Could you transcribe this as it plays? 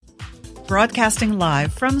broadcasting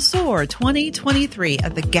live from SOAHR 2023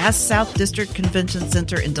 at the Gas South District Convention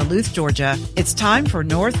Center in Duluth, Georgia. It's time for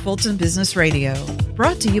North Fulton Business Radio,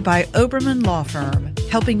 brought to you by Oberman Law Firm,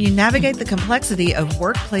 helping you navigate the complexity of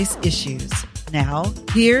workplace issues. Now,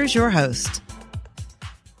 here's your host.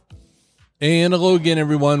 And hello again,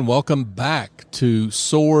 everyone. Welcome back to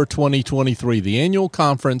SOAHR 2023, the annual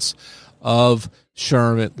conference of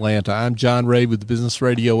SHRM Atlanta. I'm John Ray with Business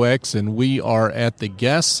RadioX, and we are at the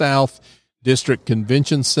Gas South District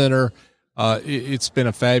Convention Center. It's been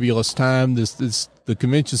a fabulous time. The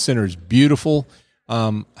convention center is beautiful.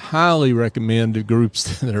 Highly recommend to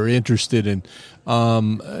groups that are interested in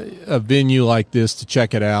a venue like this to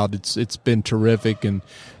check it out. It's been terrific, and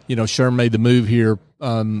SHRM made the move here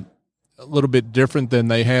a little bit different than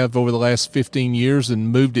they have over the last 15 years and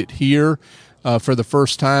moved it here for the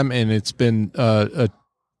first time, and it's been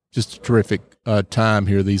just a terrific time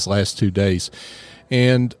here these last 2 days.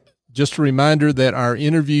 And just a reminder that our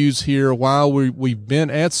interviews here while we've been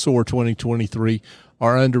at SOAHR 2023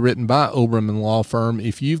 are underwritten by Oberman Law Firm.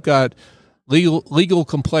 If you've got legal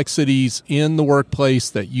complexities in the workplace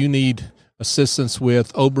that you need assistance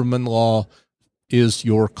with, Oberman Law is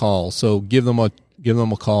your call. So give them a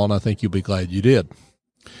call, and I think you'll be glad you did.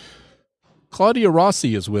 Claudia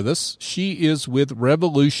Rossi is with us. She is with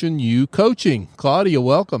Revolution U Coaching. Claudia,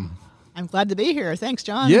 welcome. I'm glad to be here. Thanks,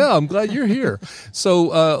 John. Yeah, I'm glad you're here.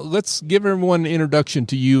 So let's give everyone an introduction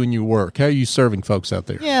to you and your work. How are you serving folks out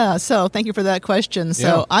there? Yeah, so thank you for that question.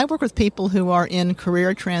 So I work with people who are in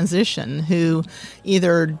career transition, who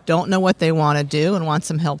either don't know what they want to do and want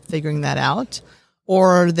some help figuring that out,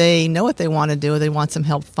 or they know what they want to do, they want some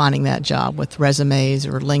help finding that job with resumes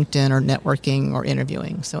or LinkedIn or networking or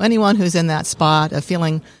interviewing. So anyone who's in that spot of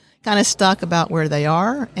feeling kind of stuck about where they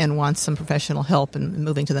are and wants some professional help in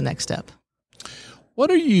moving to the next step.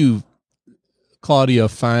 What are you, Claudia,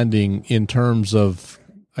 finding in terms of,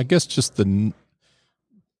 I guess, just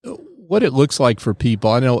what it looks like for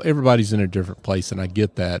people? I know everybody's in a different place, and I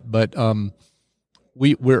get that, but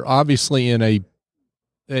we're obviously in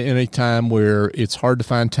a time where it's hard to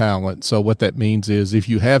find talent. So what that means is if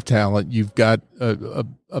you have talent, you've got a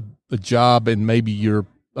job, and maybe you're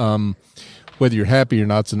whether you're happy or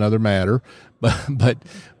not is another matter. But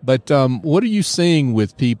what are you seeing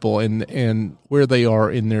with people and where they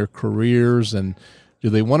are in their careers, and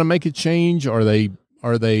do they want to make a change? Are they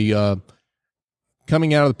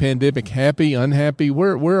coming out of the pandemic happy, unhappy?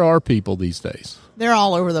 Where are people these days? They're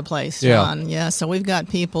all over the place, John. Yeah. So we've got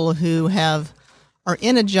people who are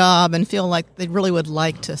in a job and feel like they really would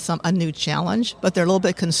like a new challenge, but they're a little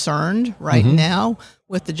bit concerned right now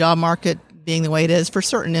with the job market being the way it is for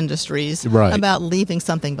certain industries about leaving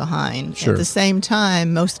something behind. Sure. At the same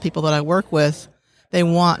time, most people that I work with, they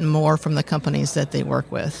want more from the companies that they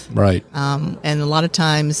work with. Right. And a lot of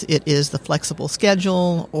times it is the flexible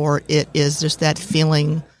schedule, or it is just that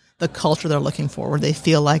feeling, the culture they're looking for, where they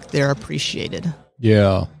feel like they're appreciated.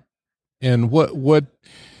 Yeah. And what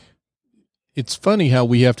it's funny how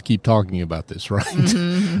we have to keep talking about this, right?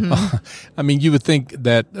 I mean, you would think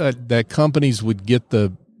that companies would get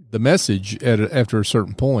the message after a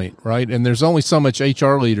certain point, right? And there's only so much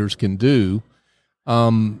HR leaders can do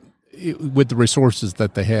with the resources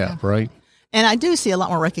that they have, right? And I do see a lot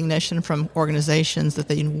more recognition from organizations that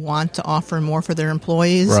they want to offer more for their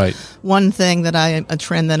employees. Right. One thing a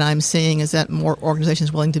trend that I'm seeing is that more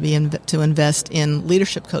organizations willing to invest in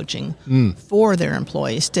leadership coaching for their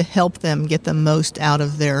employees to help them get the most out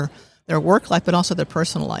of their work life, but also their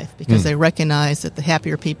personal life, because they recognize that the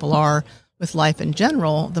happier people are with life in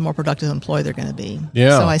general, the more productive employee they're going to be.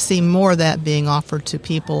 Yeah. So I see more of that being offered to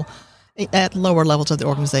people at lower levels of the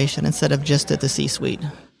organization instead of just at the C-suite.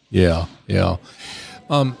 Yeah.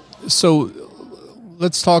 So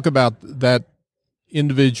let's talk about that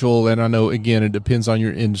individual, and I know, again, it depends on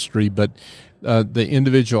your industry, but the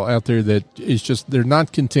individual out there that is just, they're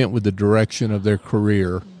not content with the direction of their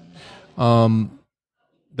career.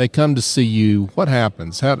 They come to see you. What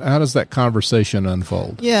happens? How does that conversation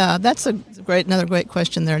unfold? Yeah, that's another great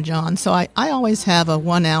question there, John. So I always have a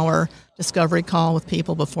 1-hour discovery call with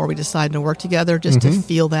people before we decide to work together, just to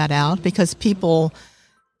feel that out, because the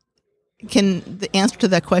answer to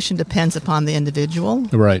that question depends upon the individual.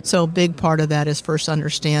 Right. So a big part of that is first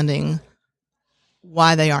understanding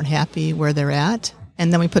why they aren't happy where they're at,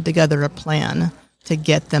 and then we put together a plan to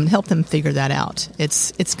help them figure that out.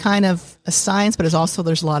 It's kind of a science, but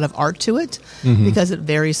there's a lot of art to it, because it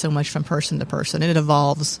varies so much from person to person, and it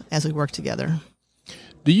evolves as we work together.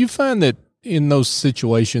 Do you find that in those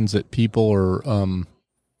situations that people are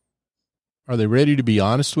Are they ready to be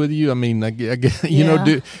honest with you? I mean,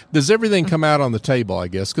 does everything come out on the table, I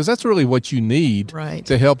guess? Because that's really what you need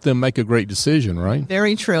to help them make a great decision, right?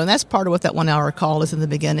 Very true. And that's part of what that 1 hour call is in the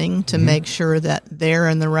beginning, to make sure that they're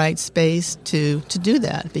in the right space to do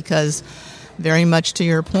that. Because very much to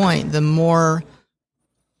your point, the more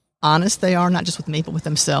honest they are, not just with me, but with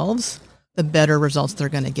themselves, the better results they're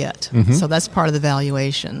going to get. So that's part of the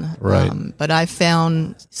valuation. Right. But I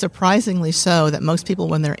found, surprisingly so, that most people,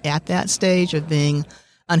 when they're at that stage of being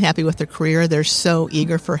unhappy with their career, they're so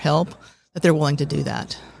eager for help that they're willing to do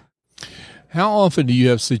that. How often do you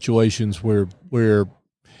have situations where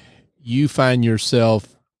you find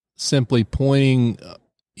yourself simply pointing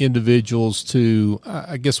individuals to,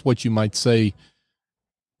 I guess what you might say,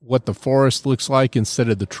 what the forest looks like instead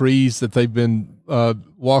of the trees that they've been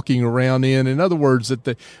walking around in? In other words,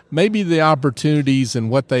 that maybe the opportunities and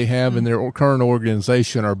what they have in their current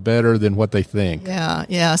organization are better than what they think.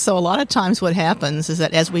 Yeah. So a lot of times what happens is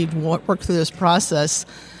that as we work through this process,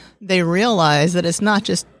 they realize that it's not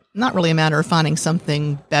really a matter of finding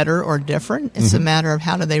something better or different. It's a matter of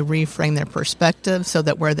how do they reframe their perspective so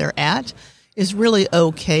that where they're at is really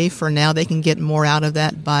okay for now. They can get more out of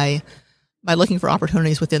that by looking for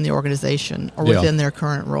opportunities within the organization or within their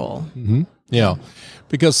current role. Yeah,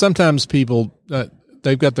 because sometimes people,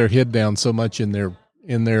 they've got their head down so much in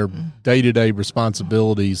their day-to-day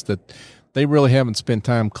responsibilities that they really haven't spent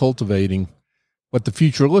time cultivating what the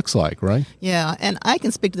future looks like, right? Yeah, and I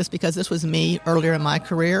can speak to this because this was me earlier in my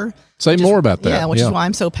career. Say more about that. Yeah, which is why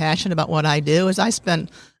I'm so passionate about what I do, is I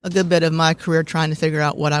spent a good bit of my career trying to figure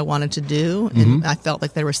out what I wanted to do, and I felt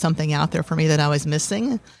like there was something out there for me that I was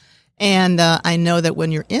missing. And I know that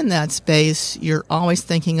when you're in that space, you're always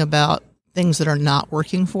thinking about things that are not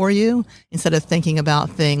working for you instead of thinking about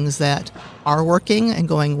things that are working and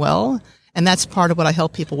going well. And that's part of what I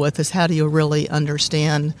help people with, is how do you really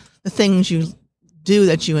understand the things you do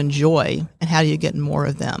that you enjoy and how do you get more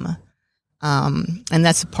of them? And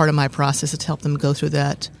that's part of my process, is to help them go through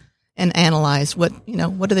that and analyze what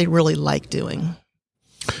do they really like doing.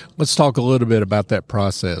 Let's talk a little bit about that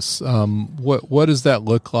process. What does that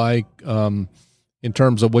look like in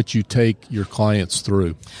terms of what you take your clients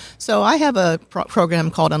through? So I have a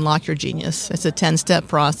program called Unlock Your Genius. It's a 10-step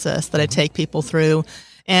process that I take people through.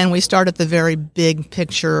 And we start at the very big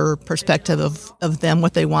picture perspective of them,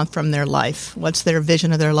 what they want from their life. What's their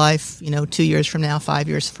vision of their life, 2 years from now, 5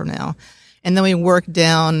 years from now. And then we work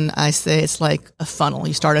down, I say it's like a funnel.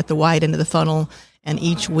 You start at the wide end of the funnel, and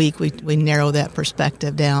each week we narrow that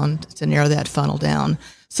perspective down to narrow that funnel down.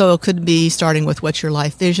 So it could be starting with what's your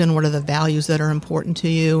life vision, what are the values that are important to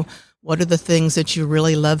you, what are the things that you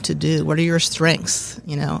really love to do, what are your strengths,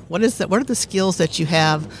 what are the skills that you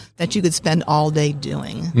have that you could spend all day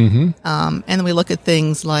doing. And then we look at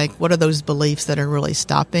things like, what are those beliefs that are really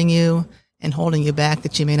stopping you and holding you back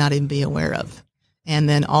that you may not even be aware of. And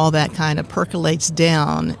then all that kind of percolates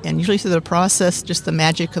down, and usually through the process, just the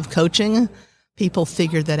magic of coaching, people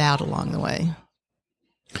figured that out along the way.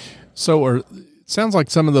 So it sounds like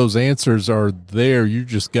some of those answers are there. You're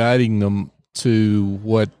just guiding them to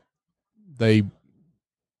what they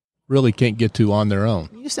really can't get to on their own.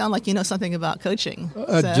 You sound like you know something about coaching.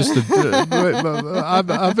 I've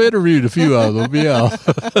interviewed a few of them. Yeah,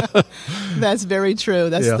 that's very true.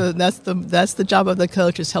 That's the job of the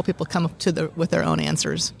coach, is help people come up with their own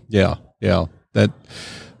answers. Yeah.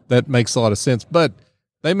 That makes a lot of sense. But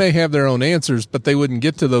they may have their own answers, but they wouldn't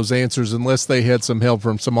get to those answers unless they had some help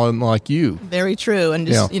from someone like you. Very true. And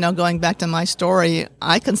just, going back to my story,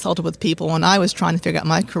 I consulted with people when I was trying to figure out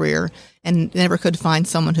my career and never could find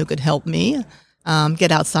someone who could help me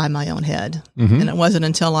get outside my own head. And it wasn't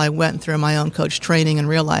until I went through my own coach training and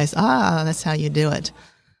realized, that's how you do it,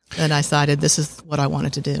 that I decided this is what I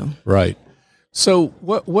wanted to do. Right. So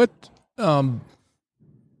what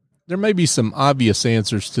there may be some obvious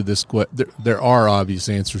answers to this there are obvious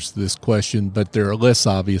answers to this question, but there are less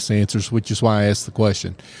obvious answers, which is why I asked the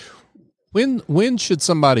question. When should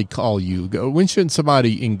somebody call you? When should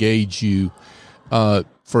somebody engage you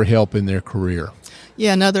for help in their career?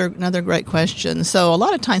 Yeah, another great question. So a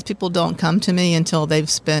lot of times people don't come to me until they've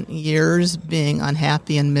spent years being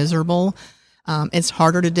unhappy and miserable. It's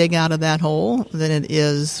harder to dig out of that hole than it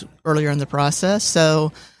is earlier in the process.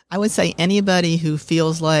 So I would say anybody who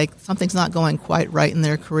feels like something's not going quite right in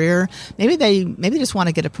their career, maybe they just want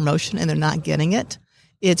to get a promotion and they're not getting it.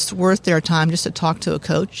 It's worth their time just to talk to a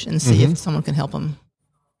coach and see if someone can help them.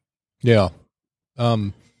 Yeah.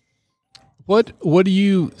 What do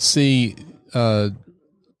you see,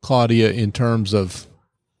 Claudia, in terms of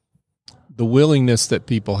the willingness that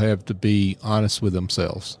people have to be honest with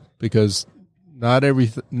themselves? Because not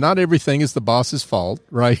everything is the boss's fault,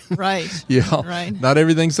 right? Right. Yeah. Right. Not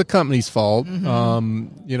everything's the company's fault.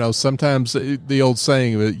 Mm-hmm. Sometimes the old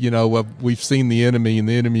saying, we've seen the enemy and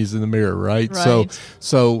the enemy's in the mirror, right? Right.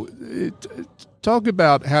 So talk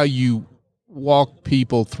about how you walk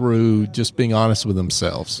people through just being honest with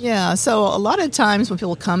themselves. Yeah. So a lot of times when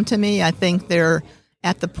people come to me, I think they're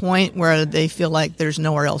at the point where they feel like there's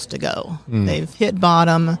nowhere else to go. They've hit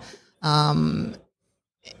bottom, and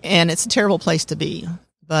it's a terrible place to be.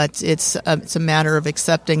 But it's a matter of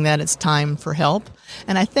accepting that it's time for help.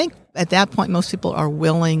 And I think at that point, most people are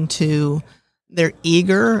willing to. They're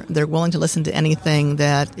eager. They're willing to listen to anything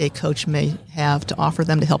that a coach may have to offer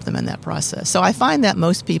them to help them in that process. So I find that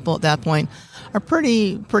most people at that point are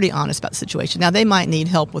pretty honest about the situation. Now, they might need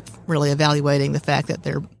help with really evaluating the fact that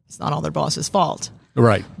it's not all their boss's fault.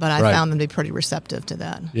 Right. But I found them to be pretty receptive to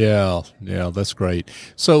that. Yeah, that's great.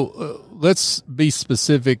 So let's be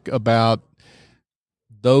specific about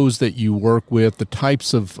those that you work with, the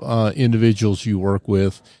types of individuals you work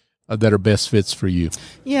with that are best fits for you.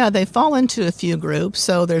 Yeah, they fall into a few groups.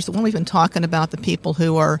 So there's the one we've been talking about, the people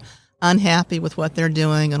who are unhappy with what they're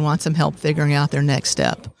doing and want some help figuring out their next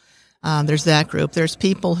step. There's that group. There's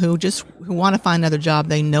people who want to find another job.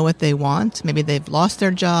 They know what they want. Maybe they've lost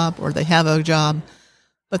their job or they have a job,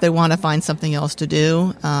 but they want to find something else to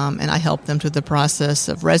do. And I help them through the process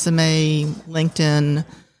of resume, LinkedIn.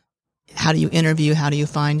 How do you interview? How do you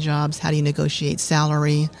find jobs? How do you negotiate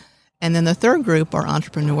salary? And then the third group are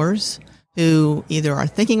entrepreneurs who either are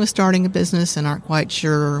thinking of starting a business and aren't quite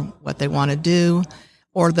sure what they want to do,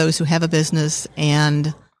 or those who have a business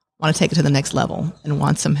and want to take it to the next level and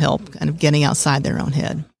want some help kind of getting outside their own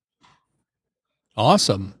head.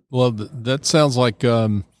 Awesome. Well, that sounds like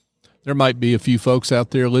there might be a few folks out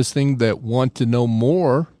there listening that want to know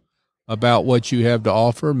more about what you have to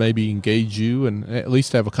offer, maybe engage you and at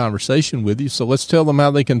least have a conversation with you. So let's tell them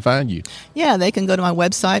how they can find you. Yeah, they can go to my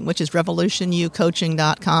website, which is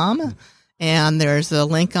revolutionucoaching.com. And there's a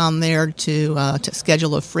link on there to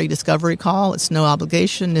schedule a free discovery call. It's no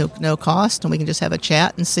obligation, no cost, and we can just have a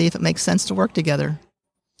chat and see if it makes sense to work together.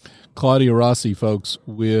 Claudia Rossi, folks,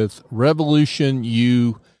 with Revolution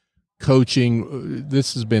U Coaching.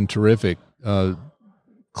 This has been terrific,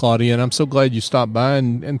 Claudia, and I'm so glad you stopped by,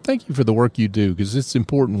 and thank you for the work you do, because it's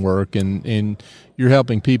important work, and you're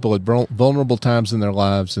helping people at vulnerable times in their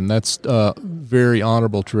lives, and that's very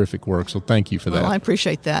honorable, terrific work, so thank you for that. Well, I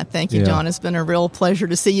appreciate that. Thank you, John. It's been a real pleasure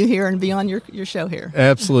to see you here and be on your show here.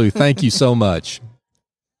 Absolutely. Thank you so much.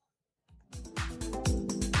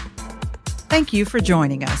 Thank you for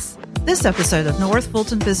joining us. This episode of North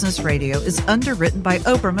Fulton Business Radio is underwritten by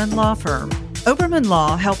Oberman Law Firm. Oberman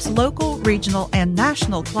Law helps local, regional, and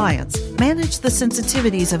national clients manage the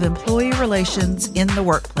sensitivities of employee relations in the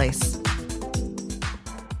workplace.